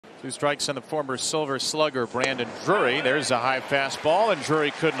2 strikes on the former Silver Slugger Brandon Drury. There's a high fastball, and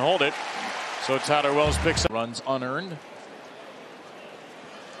Drury couldn't hold it. So Tyler Wells picks up. Runs unearned.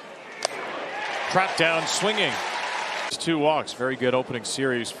 Trapped down, swinging. 2 walks. Very good opening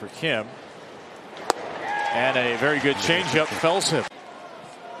series for Kim. And a very good changeup fells him.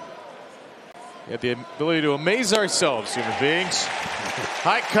 We have the ability to amaze ourselves, human beings.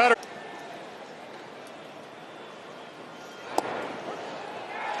 High cutter.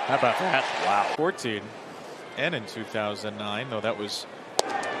 How about that? Wow. 14 and in 2009, though that was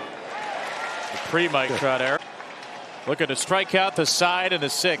the pre-Mike Trout era. Looking to strike out the side in the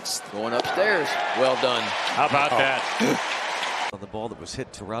 6th. Going upstairs. Well done. How about that? On the ball that was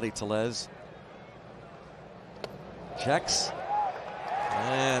hit to Rowdy Tellez. Checks.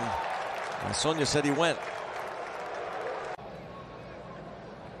 And Sonia said he went.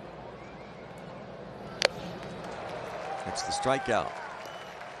 It's the strikeout.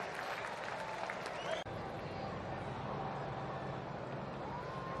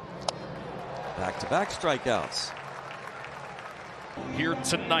 Back-to-back strikeouts. Here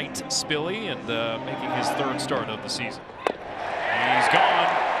tonight, Spilly, and making his 3rd start of the season. He's gone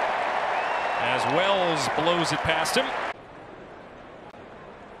as Wells blows it past him.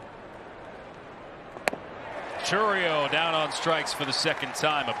 Churio down on strikes for the 2nd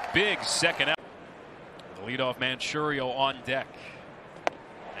time. A big second out. The leadoff man Churio on deck.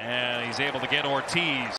 And he's able to get Ortiz.